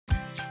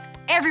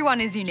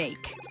Everyone is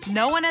unique.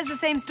 No one has the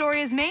same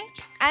story as me,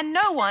 and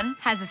no one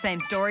has the same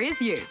story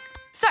as you.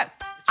 So,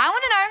 I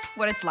want to know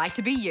what it's like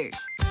to be you.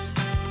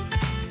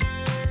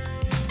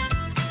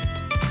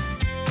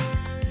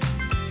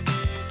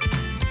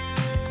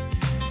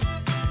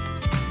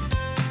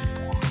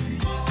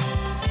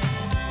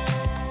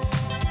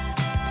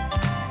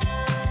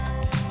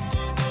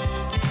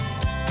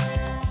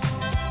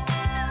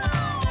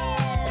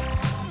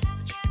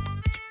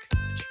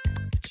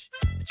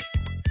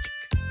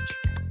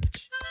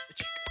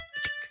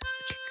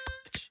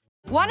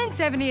 One in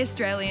 70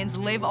 Australians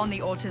live on the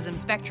autism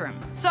spectrum.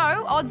 So,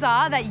 odds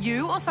are that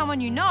you or someone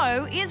you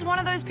know is one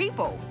of those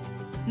people.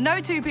 No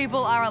two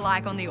people are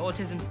alike on the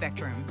autism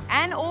spectrum,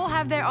 and all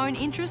have their own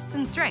interests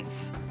and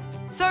strengths.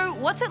 So,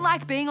 what's it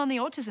like being on the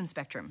autism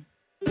spectrum?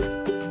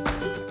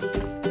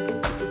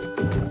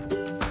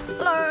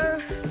 Hello.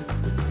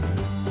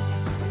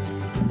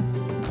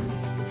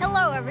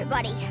 Hello,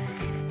 everybody.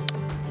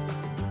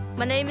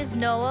 My name is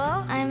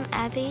Noah. I'm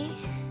Abby.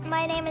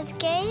 My name is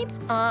Gabe.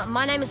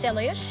 My name is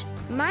Elliot.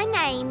 My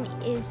name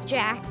is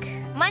Jack.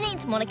 My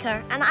name's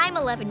Monica, and I'm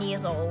 11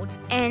 years old.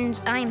 And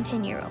I'm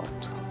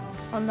 10-year-old.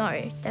 Oh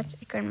no, that's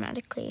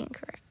grammatically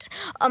incorrect.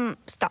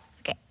 Stop.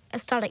 Okay,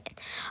 let's start again.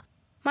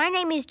 My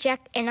name is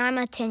Jack, and I'm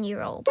a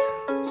 10-year-old.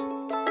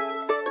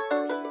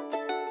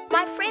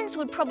 My friends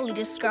would probably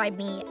describe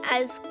me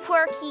as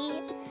quirky,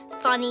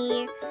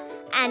 funny,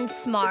 and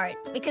smart,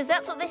 because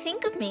that's what they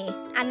think of me,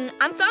 and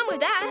I'm fine with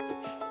that.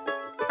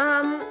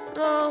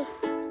 Well,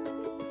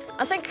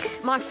 I think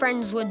my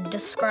friends would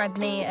describe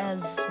me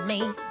as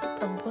me,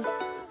 probably.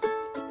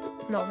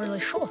 Not really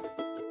sure.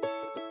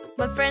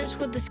 My friends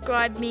would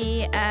describe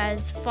me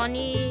as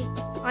funny,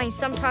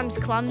 sometimes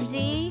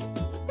clumsy.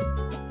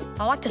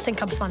 I like to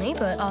think I'm funny,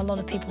 but a lot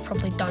of people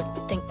probably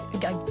don't think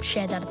I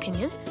share that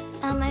opinion.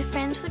 My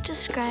friends would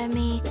describe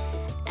me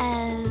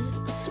as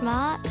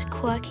smart,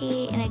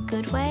 quirky in a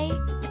good way.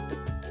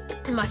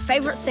 And my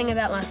favourite thing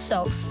about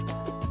myself,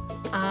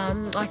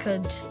 I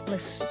could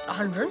list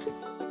 100.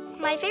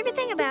 My favorite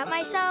thing about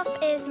myself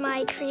is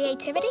my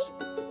creativity.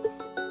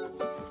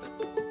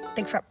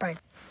 Big fat brain.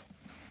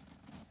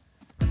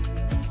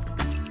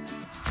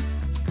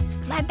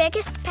 My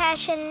biggest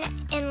passion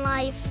in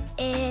life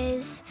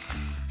is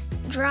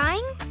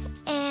drawing,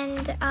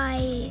 and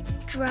I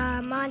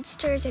draw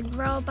monsters and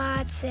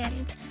robots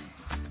and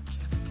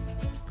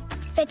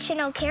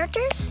fictional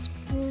characters.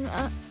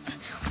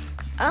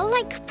 I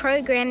like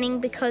programming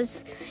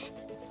because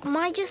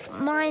my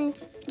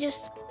mind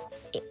just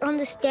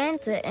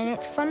understands it and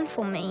it's fun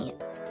for me.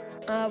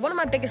 One of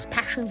my biggest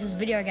passions is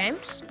video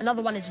games.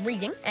 Another one is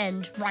reading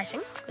and writing,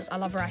 because I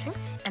love writing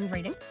and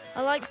reading.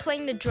 I like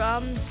playing the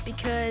drums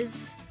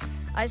because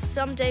I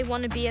someday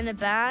want to be in a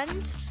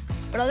band.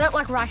 But I don't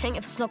like writing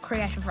if it's not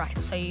creative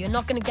writing. So you're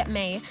not going to get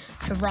me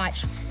to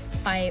write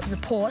a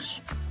report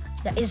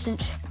that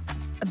isn't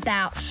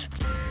about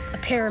a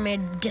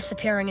pyramid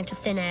disappearing into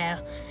thin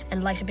air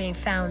and later being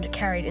found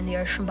carried in the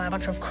ocean by a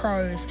bunch of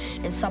crows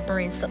in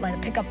submarines that later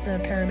pick up the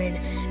pyramid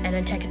and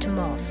then take it to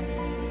Mars.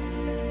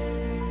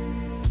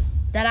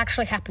 That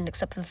actually happened,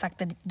 except for the fact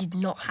that it did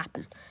not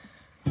happen.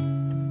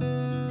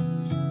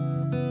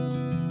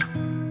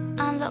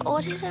 The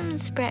autism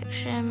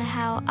spectrum,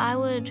 how I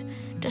would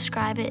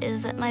describe it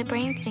is that my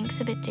brain thinks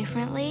a bit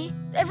differently.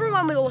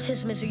 Everyone with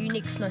autism is a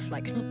unique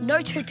snowflake. No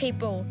two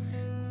people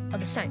are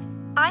the same.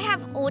 I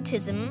have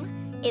autism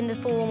in the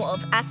form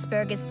of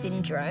Asperger's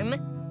syndrome.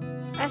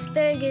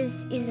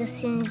 Asperger's is a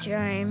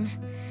syndrome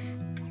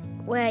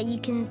where you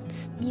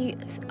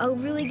are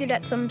really good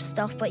at some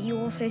stuff, but you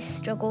also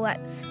struggle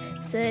at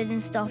certain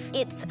stuff.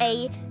 It's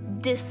a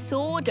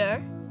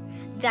disorder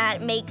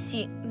that makes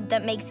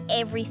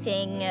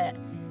everything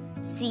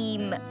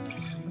seem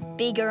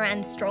bigger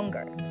and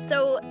stronger.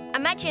 So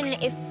imagine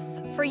if,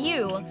 for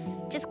you,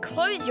 just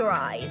close your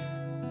eyes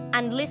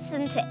and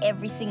listen to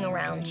everything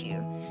around you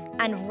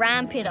and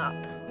ramp it up.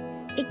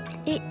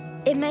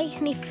 It makes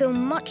me feel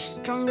much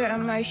stronger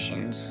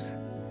emotions.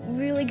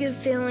 Really good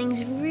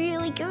feelings,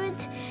 really good.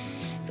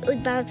 Really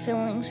bad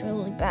feelings,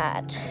 really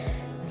bad.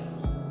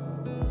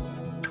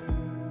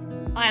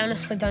 I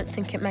honestly don't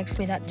think it makes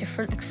me that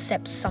different,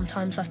 except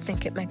sometimes I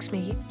think it makes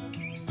me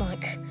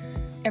like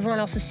everyone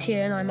else is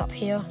here and I'm up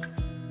here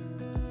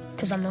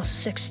because I'm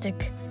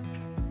narcissistic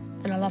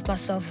and I love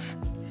myself.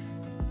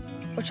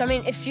 Which, I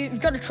mean, if you've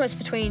got a choice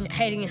between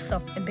hating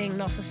yourself and being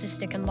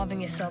narcissistic and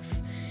loving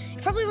yourself, you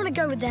probably want to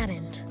go with that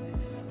end.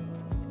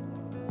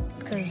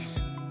 Because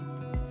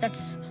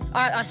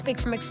I speak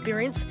from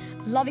experience,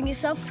 loving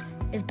yourself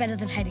is better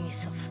than hating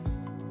yourself.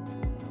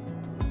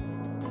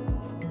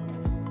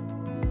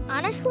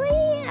 Honestly,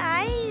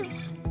 I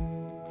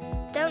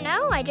don't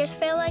know. I just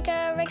feel like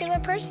a regular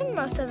person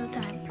most of the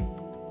time.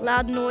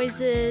 Loud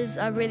noises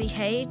I really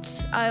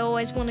hate. I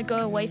always want to go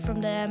away from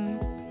them,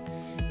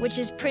 which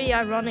is pretty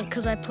ironic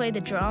because I play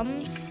the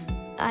drums.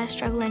 I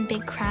struggle in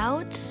big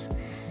crowds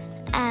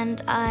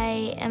and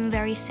I am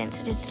very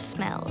sensitive to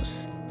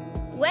smells.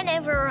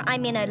 Whenever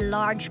I'm in a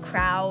large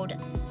crowd,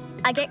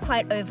 I get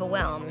quite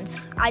overwhelmed.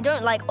 I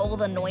don't like all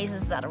the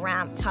noises that are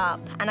ramped up,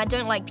 and I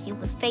don't like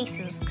people's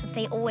faces because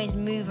they always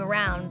move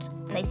around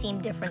and they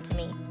seem different to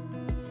me.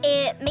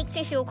 It makes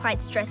me feel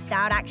quite stressed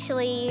out,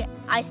 actually.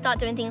 I start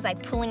doing things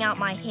like pulling out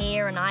my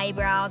hair and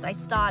eyebrows. I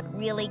start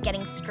really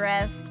getting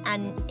stressed,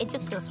 and it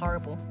just feels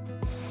horrible.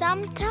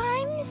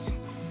 Sometimes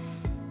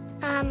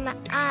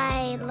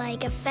I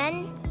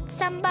offend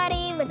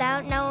somebody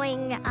without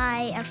knowing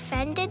I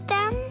offended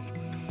them.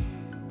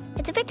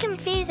 It's a bit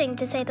confusing,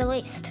 to say the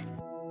least.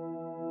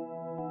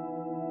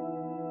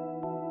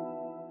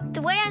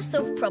 The way I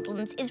solve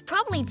problems is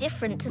probably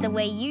different to the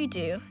way you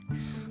do.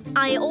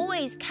 I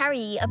always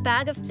carry a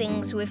bag of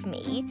things with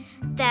me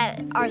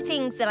that are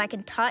things that I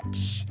can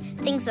touch,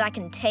 things that I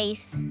can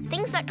taste,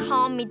 things that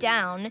calm me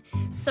down,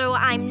 so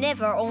I'm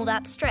never all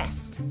that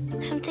stressed.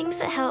 Some things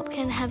that help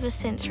can have a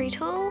sensory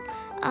tool.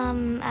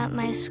 At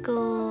my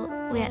school,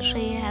 we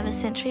actually have a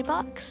sensory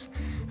box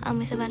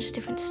with a bunch of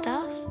different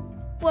stuff.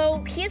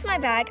 Well, here's my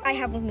bag I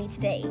have with me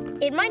today.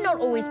 It might not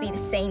always be the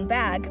same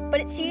bag,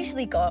 but it's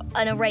usually got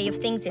an array of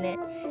things in it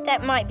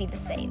that might be the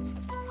same.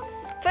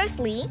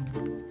 Firstly,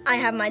 I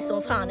have my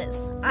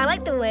sultanas. I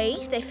like the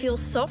way they feel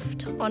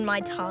soft on my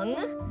tongue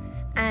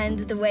and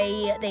the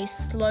way they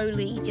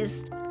slowly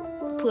just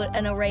put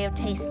an array of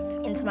tastes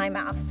into my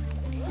mouth.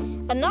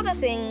 Another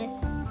thing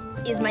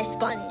is my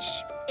sponge.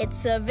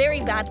 It's a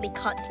very badly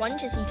cut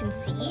sponge, as you can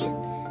see,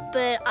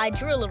 but I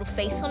drew a little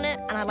face on it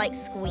and I like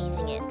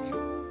squeezing it.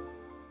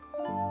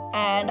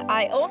 And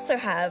I also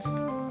have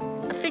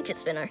a fidget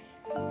spinner.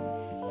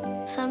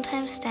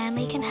 Sometimes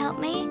Stanley can help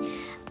me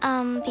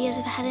because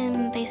I've had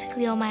him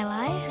basically all my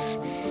life,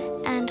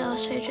 and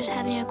also just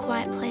having a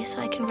quiet place so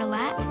I can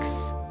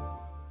relax.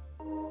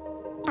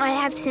 I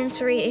have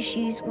sensory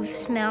issues with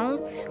smell,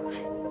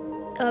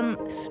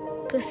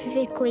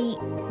 specifically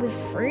with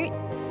fruit.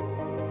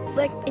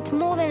 Like, it's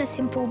more than a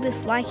simple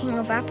disliking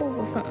of apples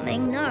or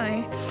something,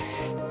 no.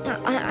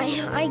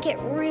 I get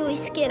really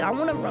scared. I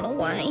want to run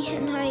away,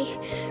 and I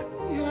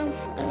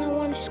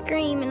want to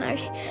scream, and I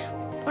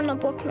want to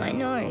block my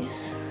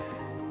nose.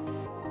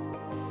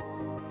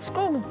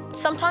 School,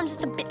 sometimes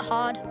it's a bit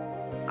hard.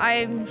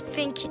 I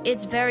think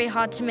it's very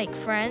hard to make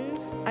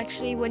friends,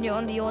 actually, when you're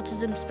on the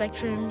autism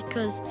spectrum,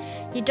 because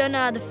you don't know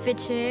how to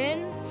fit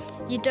in,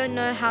 you don't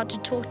know how to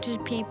talk to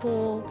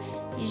people,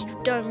 you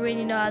don't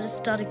really know how to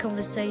start a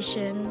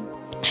conversation.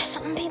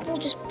 Some people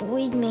just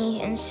bullied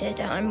me and said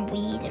I'm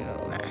weird and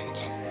all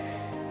that.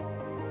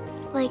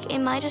 Like, it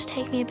might just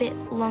take me a bit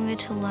longer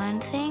to learn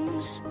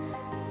things.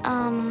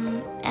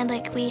 And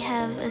like, we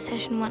have a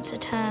session once a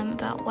term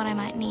about what I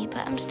might need,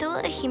 but I'm still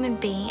a human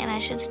being and I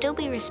should still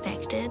be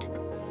respected.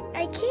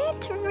 I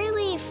can't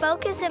really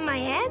focus in my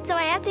head, so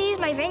I have to use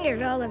my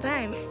fingers all the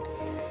time.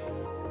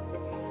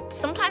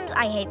 Sometimes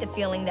I hate the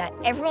feeling that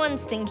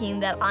everyone's thinking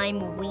that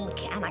I'm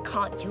weak and I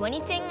can't do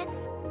anything,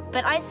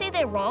 but I say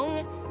they're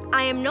wrong.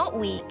 I am not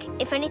weak.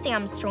 If anything,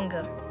 I'm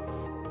stronger.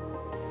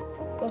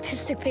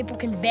 Autistic people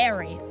can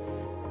vary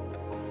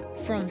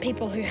from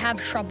people who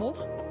have trouble,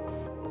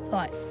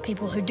 like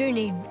people who do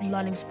need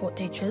learning support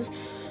teachers,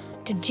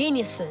 to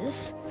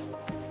geniuses.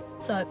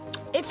 So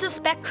it's a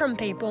spectrum,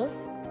 people.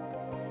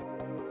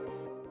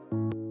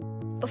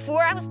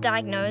 Before I was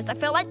diagnosed, I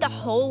felt like the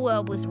whole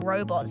world was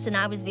robots and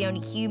I was the only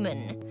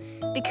human,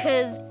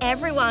 because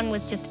everyone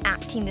was just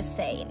acting the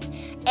same.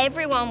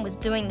 Everyone was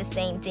doing the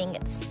same thing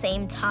at the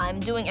same time,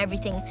 doing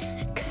everything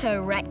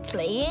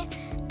correctly,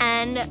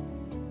 and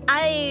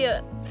I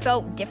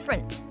felt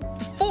different.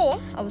 Before,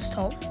 I was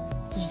told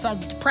I was very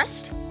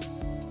depressed,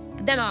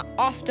 but then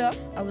after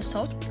I was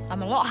told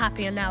I'm a lot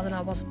happier now than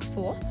I was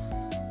before.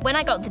 When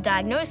I got the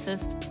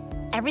diagnosis,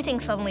 everything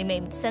suddenly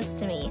made sense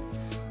to me.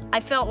 I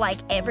felt like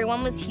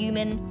everyone was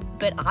human,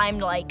 but I'm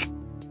like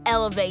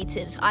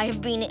elevated. I have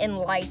been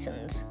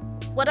enlightened.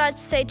 What I'd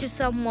say to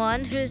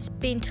someone who's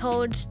been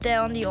told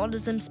they're on the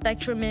autism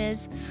spectrum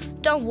is,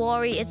 don't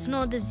worry, it's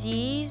not a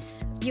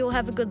disease. You'll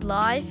have a good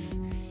life.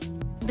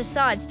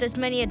 Besides, there's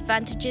many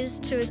advantages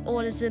to his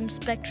autism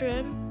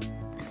spectrum.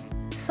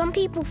 Some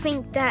people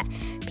think that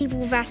people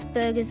with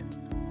Asperger's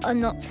are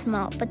not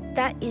smart, but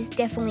that is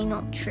definitely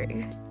not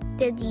true.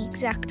 They're the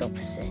exact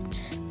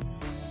opposite,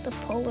 the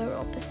polar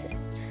opposite.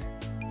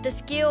 The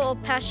skill or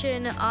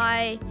passion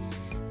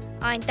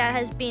that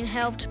has been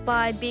helped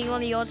by being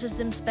on the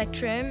autism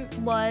spectrum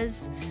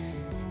was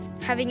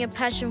having a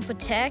passion for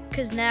tech,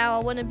 because now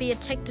I want to be a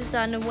tech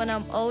designer when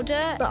I'm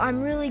older. But I'm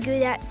really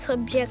good at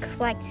subjects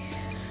like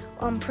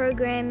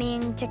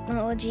programming,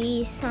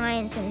 technology,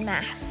 science, and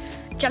math.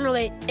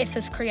 Generally, if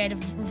there's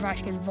creative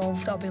writing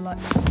involved, I'll be like,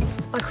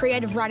 my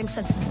creative writing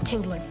sense is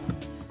tingling.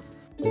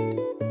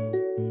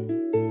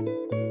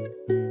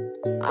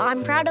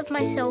 I'm proud of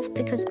myself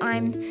because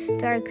I'm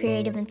very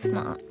creative and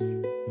smart.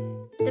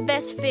 The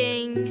best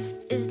thing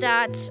is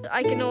that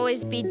I can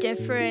always be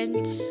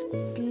different,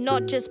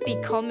 not just be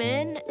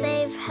common.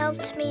 They've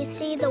helped me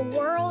see the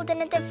world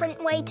in a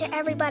different way to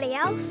everybody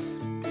else.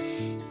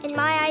 In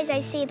my eyes, I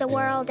see the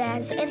world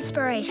as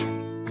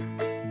inspiration.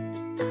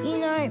 You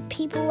know, know,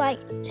 people like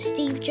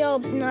Steve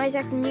Jobs and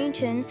Isaac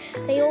Newton,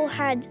 they all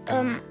had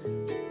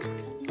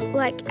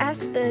like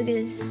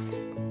Asperger's,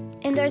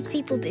 and those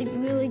people did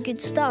really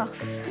good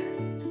stuff.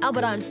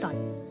 Albert Einstein.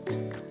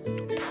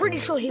 Pretty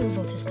sure he was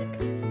autistic.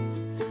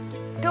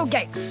 Bill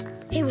Gates.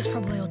 He was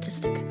probably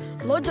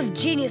autistic. Loads of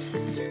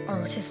geniuses are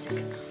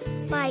autistic.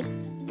 My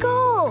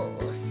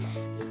goals.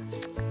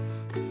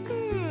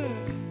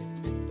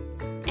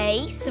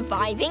 A,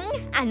 surviving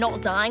and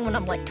not dying when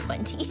I'm like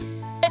 20.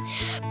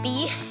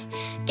 B,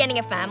 getting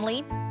a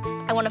family.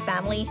 I want a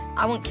family.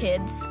 I want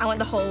kids. I want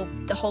the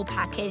whole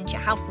package, a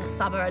house in the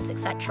suburbs,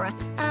 etc.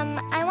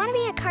 I want to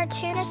be a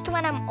cartoonist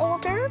when I'm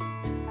older.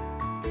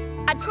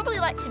 I'd probably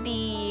like to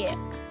be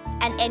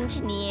an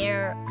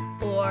engineer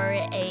or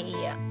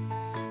a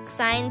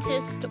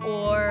scientist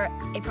or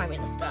a prime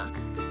minister.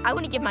 I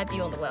want to give my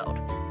view on the world.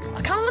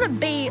 I kind of want to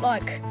be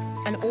like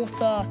an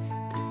author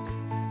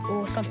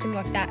or something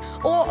like that,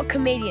 or a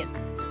comedian.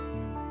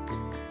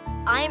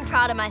 I am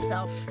proud of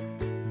myself.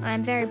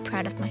 I'm very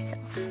proud of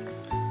myself.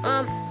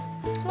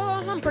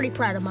 Well, I'm pretty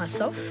proud of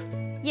myself.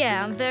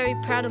 Yeah, I'm very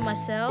proud of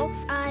myself.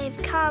 I've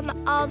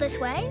come all this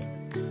way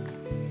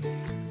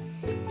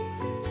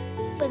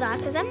with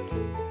autism.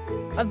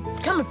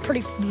 I've come a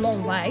pretty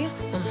long way,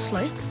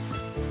 honestly.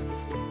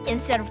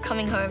 Instead of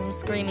coming home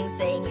screaming,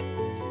 saying,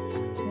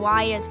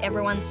 why is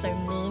everyone so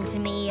mean to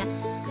me?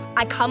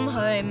 I come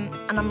home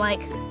and I'm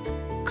like,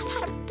 I've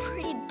had a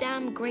pretty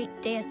damn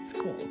great day at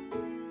school.